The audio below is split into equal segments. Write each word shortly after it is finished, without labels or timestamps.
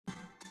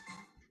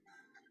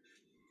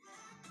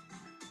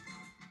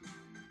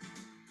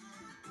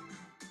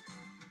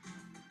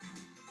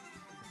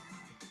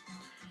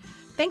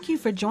Thank you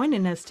for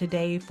joining us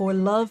today for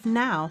Love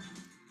Now.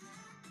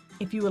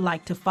 If you would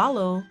like to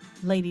follow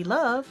Lady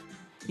Love,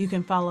 you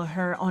can follow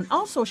her on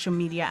all social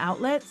media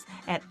outlets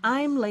at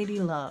I'm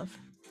Lady Love.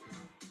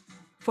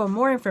 For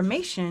more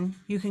information,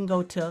 you can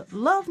go to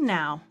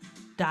lovenow.com.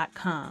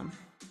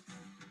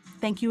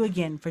 Thank you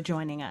again for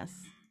joining us.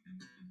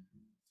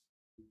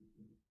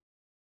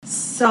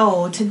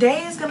 So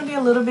today is going to be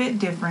a little bit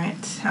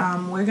different.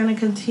 We're going to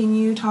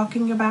continue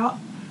talking about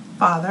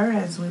Father,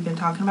 as we've been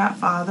talking about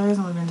fathers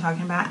and we've been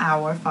talking about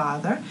our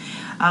Father.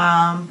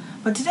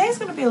 But today is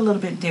going to be a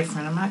little bit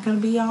different. I'm not going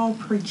to be all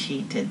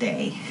preachy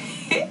today.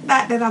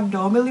 Not that I'm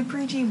normally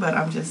preachy, but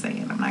I'm just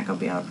saying I'm not going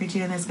to be all preachy,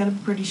 and it's going to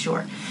be pretty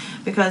short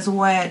because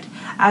what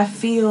I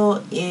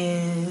feel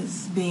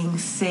is being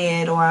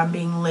said or I'm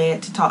being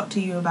led to talk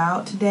to you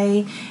about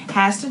today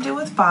has to do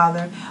with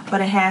Father,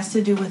 but it has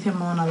to do with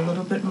him on a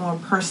little bit more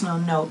personal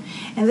note.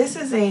 And this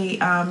is a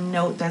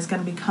note that's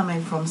going to be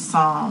coming from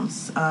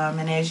Psalms.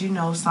 And as you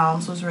know,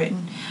 Psalms was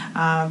written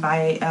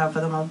for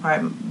the most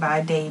part,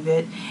 by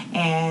David,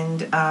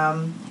 and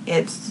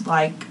it's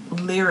like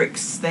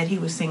lyrics that he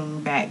was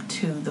singing back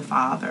to the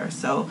Father.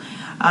 So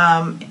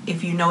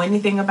if you know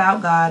anything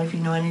about God, if you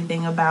know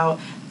anything about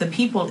the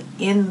people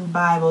in the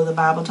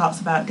Bible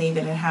talks about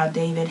David and how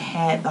David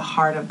had the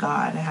heart of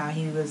God and how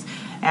he was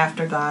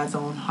after God's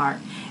own heart.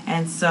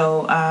 And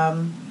so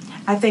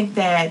I think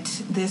that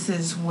this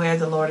is where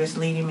the Lord is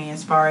leading me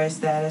as far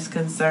as that is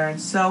concerned.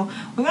 So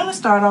we're going to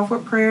start off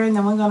with prayer, and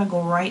then we're going to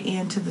go right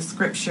into the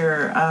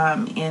scripture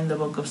in the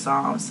book of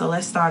Psalms. So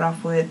let's start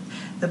off with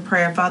the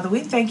prayer. Father, we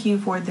thank you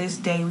for this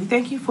day. We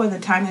thank you for the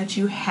time that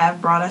you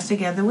have brought us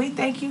together. We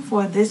thank you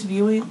for this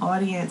viewing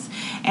audience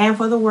and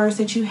for the words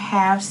that you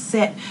have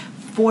set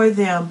for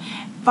them.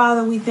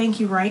 Father, we thank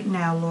you right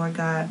now, Lord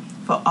God,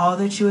 for all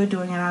that you are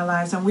doing in our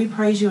lives. And we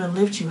praise you and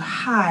lift you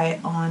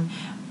high on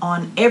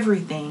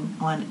everything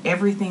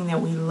that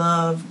we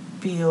love,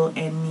 feel,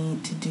 and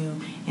need to do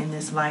in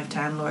this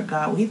lifetime, Lord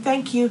God. We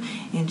thank you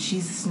in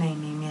Jesus'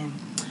 name, amen.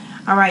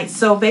 All right,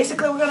 so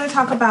basically we're going to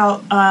talk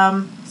about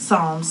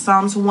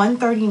Psalms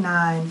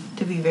 139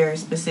 to be very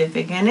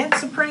specific. And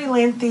it's a pretty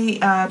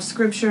lengthy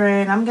scripture,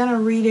 and I'm going to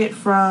read it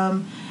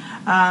from,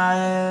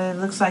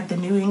 looks like the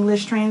New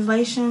English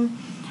Translation.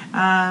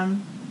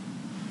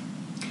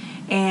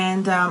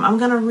 And I'm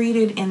going to read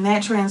it in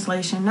that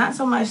translation. Not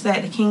so much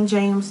that the King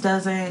James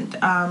doesn't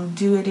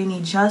do it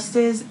any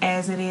justice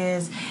as it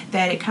is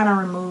that it kind of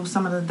removes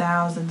some of the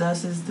thous, the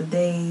thuses, the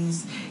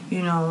days,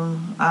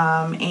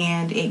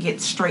 and it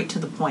gets straight to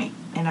the point.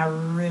 And I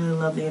really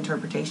love the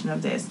interpretation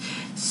of this.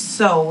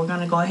 So we're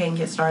going to go ahead and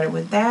get started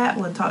with that.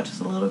 We'll talk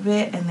just a little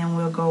bit and then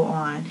we'll go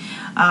on.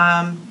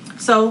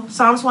 So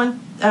Psalms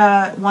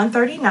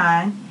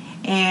 139.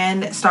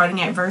 And starting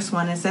at verse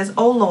 1, it says,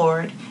 O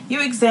Lord,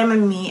 you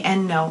examine me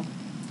and know.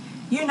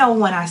 You know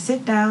when I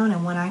sit down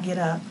and when I get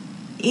up.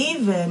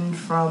 Even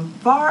from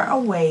far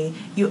away,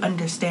 you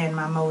understand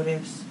my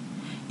motives.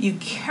 You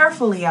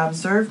carefully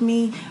observe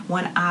me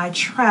when I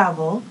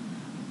travel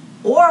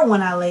or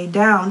when I lay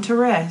down to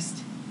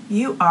rest.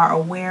 You are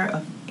aware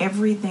of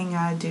everything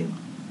I do.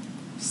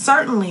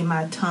 Certainly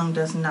my tongue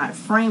does not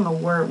frame a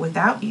word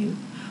without you.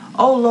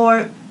 O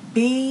Lord,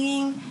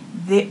 being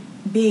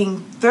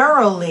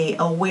thoroughly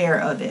aware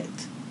of it.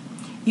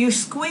 You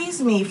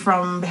squeeze me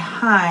from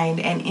behind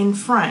and in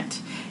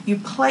front. You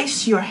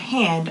place your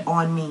hand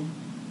on me.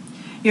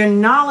 Your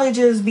knowledge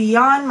is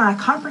beyond my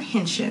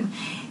comprehension.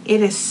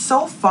 It is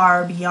so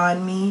far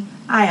beyond me,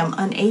 I am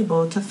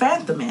unable to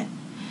fathom it.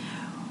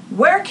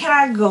 Where can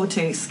I go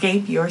to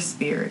escape your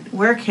spirit?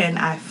 Where can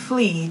I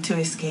flee to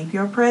escape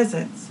your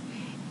presence?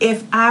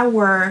 If I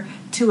were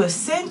to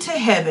ascend to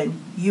heaven,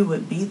 you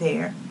would be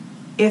there.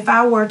 If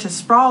I were to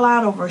sprawl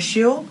out over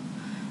Sheol,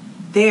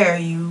 there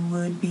you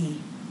would be.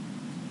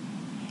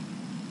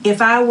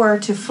 If I were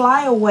to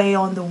fly away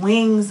on the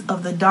wings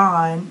of the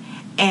dawn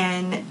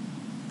and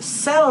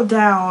settle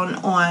down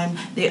on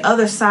the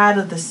other side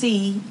of the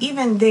sea,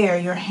 even there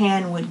your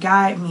hand would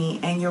guide me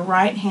and your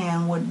right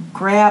hand would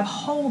grab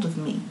hold of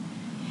me.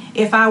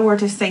 If I were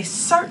to say,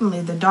 certainly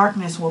the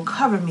darkness will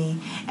cover me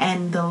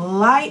and the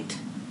light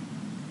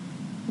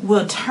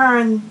will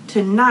turn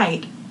to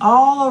night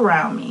all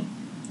around me.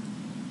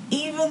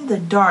 Even the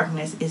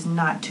darkness is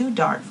not too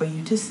dark for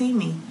you to see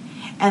me,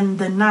 and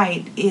the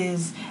night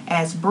is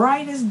as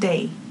bright as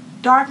day.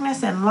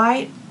 Darkness and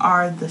light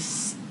are the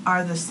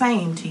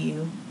same to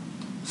you.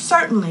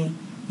 Certainly,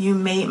 you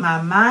made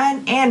my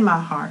mind and my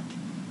heart.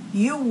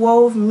 You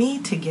wove me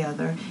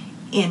together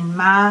in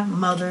my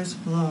mother's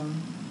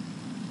womb.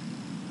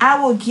 I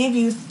will give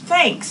you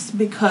thanks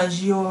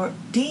because your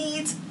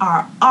deeds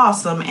are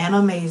awesome and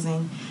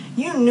amazing.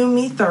 You knew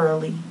me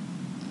thoroughly.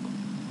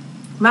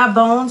 My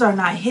bones are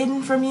not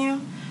hidden from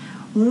you.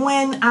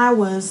 When I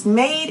was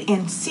made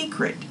in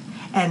secret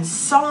and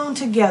sewn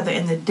together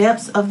in the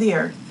depths of the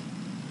earth,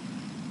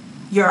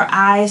 your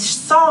eyes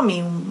saw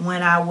me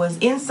when I was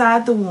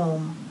inside the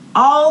womb.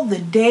 All the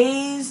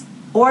days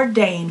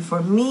ordained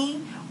for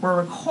me were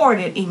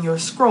recorded in your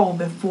scroll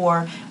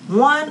before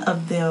one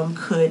of them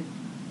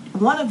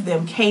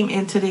came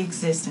into the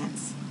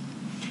existence.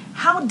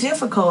 How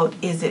difficult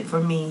is it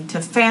for me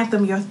to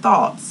fathom your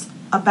thoughts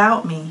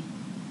about me,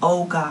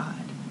 O God?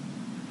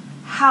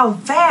 How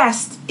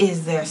vast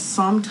is their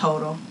sum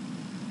total?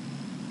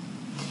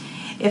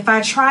 If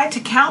I tried to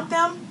count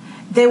them,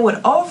 they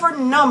would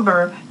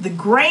overnumber the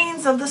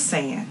grains of the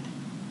sand.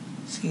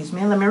 Excuse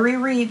me, let me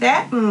reread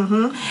that.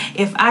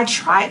 If I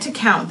tried to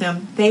count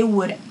them, they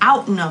would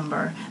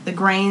outnumber the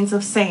grains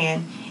of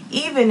sand.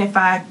 Even if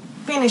I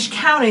finished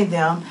counting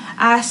them,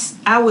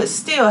 I would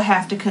still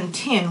have to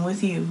contend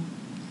with you.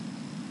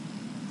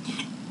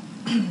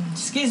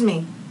 Excuse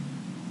me.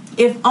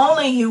 If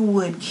only you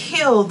would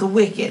kill the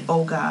wicked,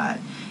 O God.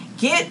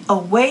 Get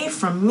away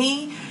from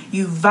me,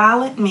 you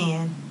violent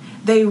men.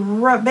 They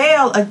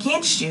rebel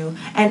against you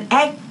and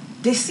act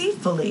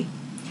deceitfully.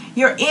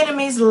 Your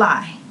enemies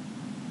lie.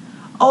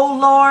 O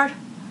Lord,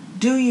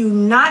 do you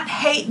not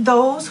hate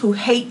those who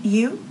hate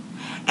you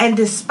and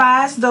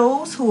despise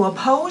those who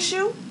oppose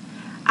you?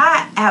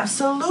 I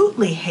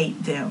absolutely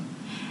hate them.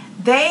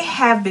 They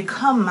have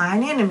become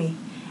mine enemy.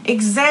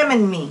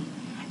 Examine me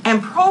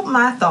and probe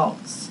my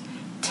thoughts.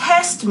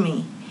 Test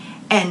me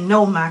and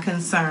know my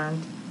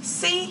concerns.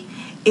 See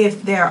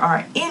if there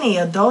are any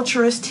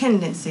adulterous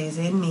tendencies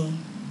in me.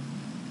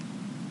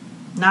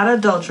 Not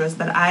adulterous,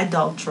 but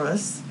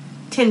idolatrous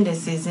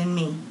tendencies in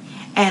me.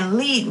 And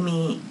lead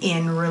me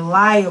in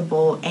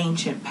reliable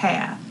ancient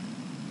path.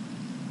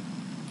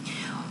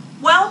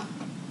 Well,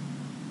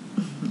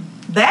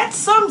 that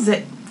sums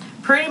it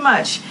pretty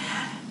much.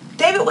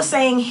 David was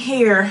saying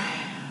here,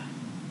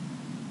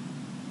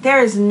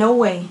 there is no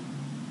way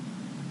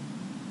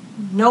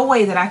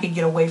that I could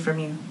get away from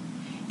you.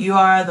 You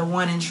are the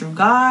one and true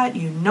God.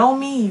 You know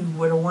me. You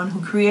were the one who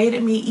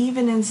created me,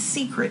 even in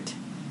secret.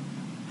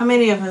 How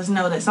many of us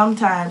know that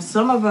sometimes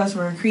some of us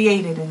were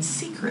created in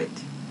secret?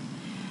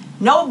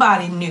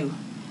 Nobody knew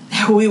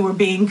that we were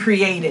being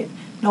created.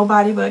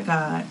 Nobody but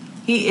God.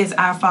 He is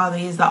our Father.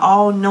 He is the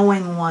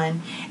all-knowing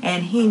one.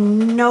 And He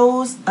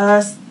knows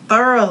us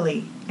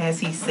thoroughly,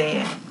 as He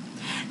said.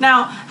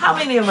 Now, how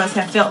many of us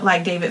have felt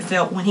like David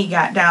felt when he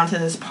got down to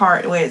this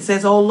part where it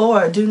says, "Oh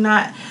Lord,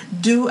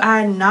 do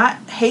I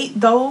not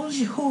hate those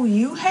who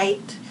you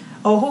hate,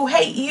 or who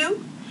hate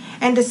you,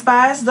 and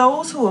despise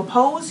those who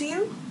oppose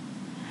you?"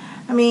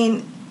 I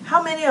mean,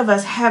 how many of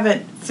us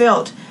haven't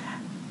felt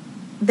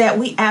that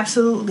we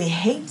absolutely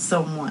hate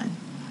someone?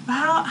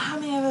 How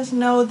many of us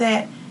know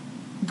that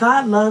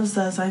God loves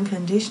us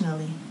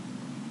unconditionally?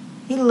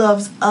 He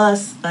loves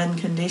us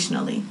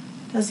unconditionally.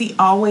 Does He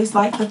always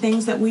like the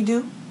things that we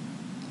do?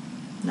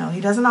 No,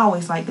 He doesn't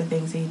always like the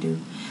things He do.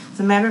 As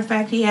a matter of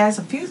fact, He has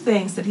a few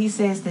things that He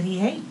says that He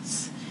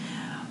hates.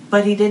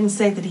 But He didn't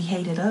say that He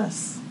hated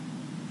us.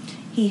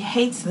 He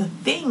hates the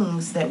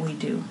things that we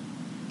do.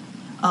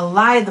 A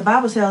lie, the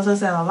Bible tells us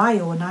that a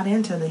liar will not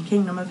enter the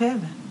kingdom of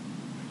heaven.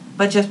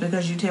 But just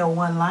because you tell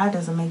one lie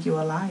doesn't make you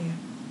a liar.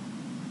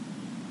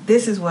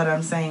 This is what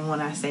I'm saying when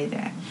I say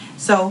that.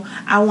 So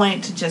I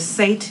wanted to just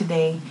say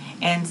today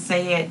and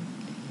say it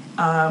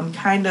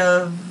kind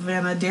of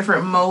in a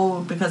different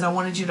mode, because I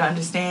wanted you to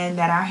understand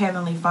that our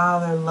Heavenly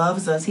Father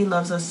loves us. He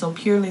loves us so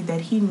purely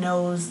that He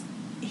knows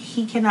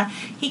He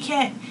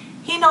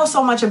knows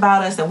so much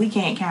about us that we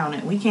can't count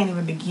it. We can't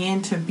even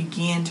begin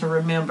to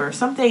remember.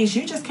 Some things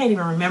you just can't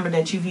even remember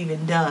that you've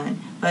even done,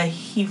 but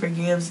He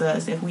forgives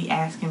us if we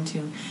ask Him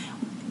to.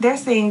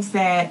 There's things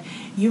that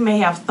you may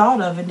have thought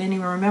of and didn't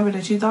even remember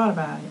that you thought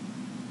about it.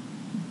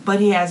 But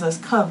He has us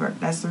covered.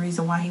 That's the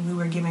reason why we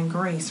were given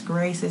grace.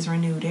 Grace is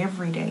renewed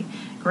every day.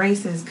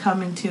 Grace is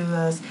coming to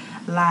us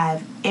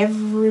live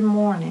every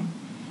morning.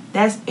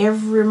 That's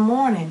every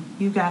morning.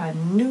 You got a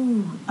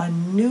new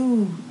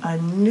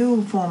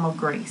form of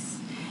grace.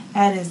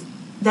 That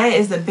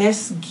is the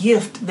best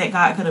gift that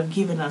God could have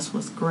given us,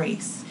 was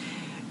grace.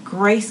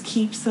 Grace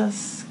keeps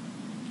us.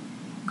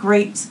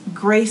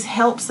 Grace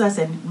helps us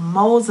and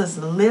molds us,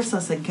 lifts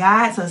us, and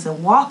guides us,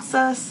 and walks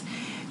us.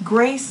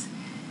 Grace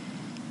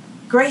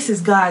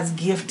is God's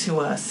gift to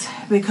us,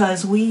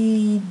 because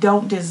we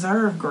don't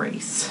deserve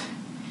grace.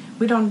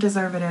 We don't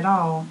deserve it at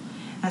all.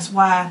 That's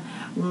why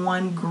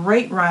one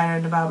great writer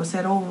in the Bible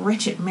said, "Oh,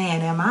 wretched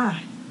man am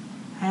I.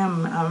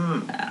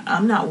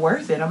 I'm not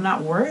worth it. I'm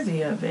not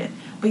worthy of it."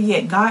 But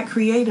yet God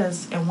created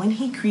us, and when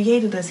He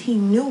created us, He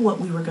knew what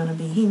we were going to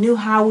be. He knew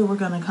how we were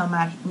going to come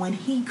out. When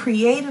He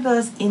created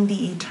us in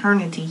the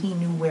eternity, He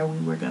knew where we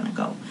were going to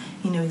go.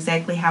 He knew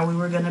exactly how we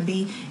were going to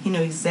be. He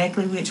knew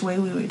exactly which way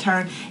we would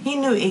turn. He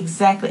knew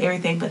exactly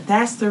everything. But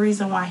that's the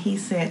reason why He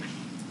sent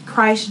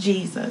Christ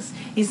Jesus.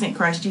 He sent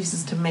Christ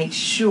Jesus to make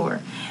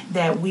sure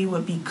that we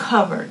would be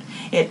covered.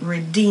 It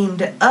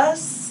redeemed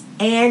us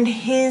and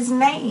His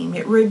name.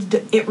 It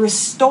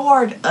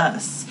restored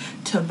us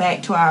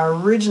back to our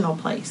original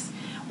place,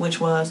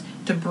 which was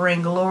to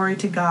bring glory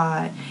to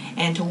God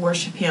and to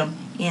worship Him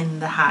in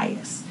the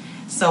highest.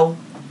 So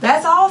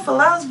That's all for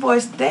Love's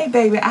Voice today,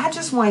 baby. I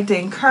just wanted to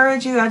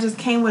encourage you. I just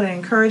came with an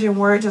encouraging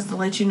word just to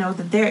let you know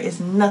that there is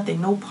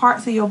nothing, no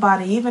parts of your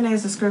body, even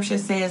as the scripture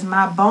says,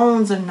 my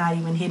bones are not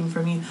even hidden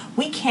from you.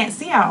 We can't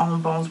see our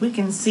own bones. We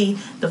can see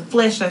the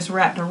flesh that's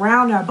wrapped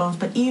around our bones,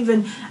 but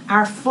even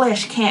our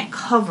flesh can't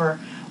cover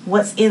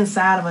what's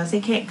inside of us.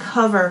 It can't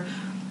cover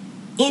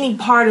any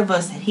part of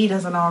us that he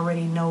doesn't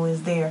already know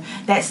is there.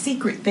 That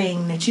secret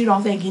thing that you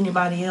don't think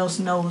anybody else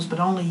knows, but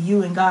only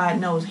you and God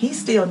knows. He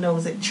still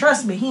knows it.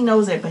 Trust me, he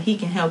knows it, but he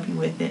can help you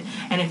with it.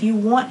 And if you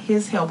want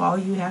his help, all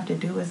you have to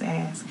do is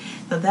ask.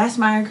 So that's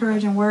my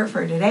encouraging word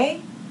for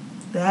today.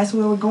 That's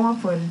where we're going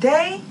for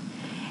today.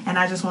 And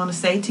I just want to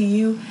say to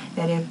you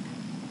that if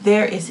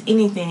there is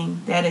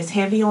anything that is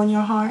heavy on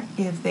your heart,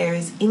 if there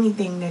is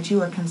anything that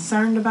you are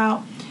concerned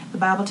about, the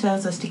Bible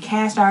tells us to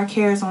cast our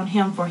cares on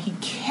him, for he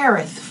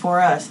careth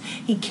for us.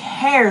 He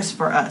cares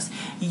for us.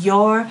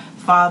 Your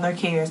Father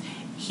cares.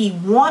 He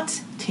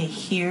wants to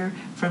hear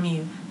from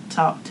you.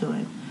 Talk to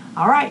him.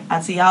 All right.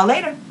 I'll see y'all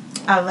later.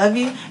 I love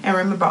you. And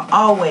remember,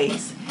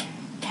 always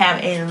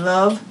have a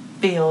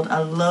love-filled,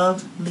 a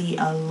lovely,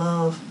 a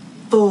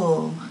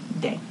love-full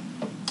day.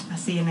 I'll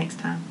see you next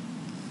time.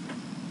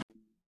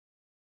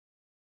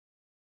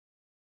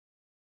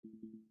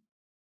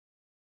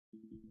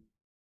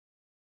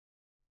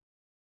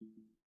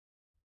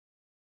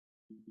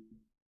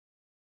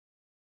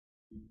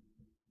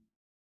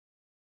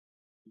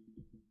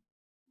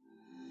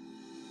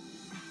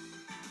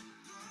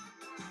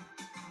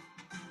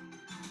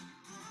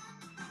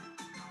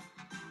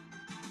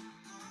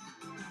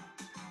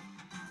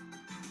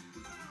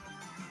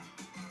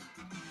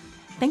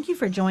 Thank you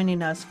for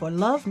joining us for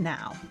Love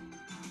Now.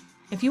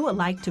 If you would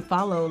like to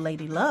follow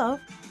Lady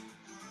Love,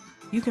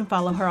 you can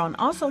follow her on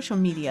all social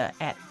media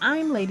at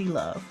I'm Lady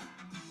Love.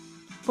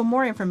 For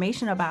more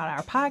information about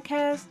our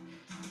podcast,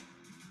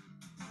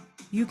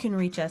 you can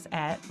reach us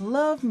at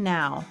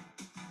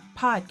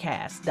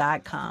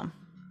lovenowpodcast.com.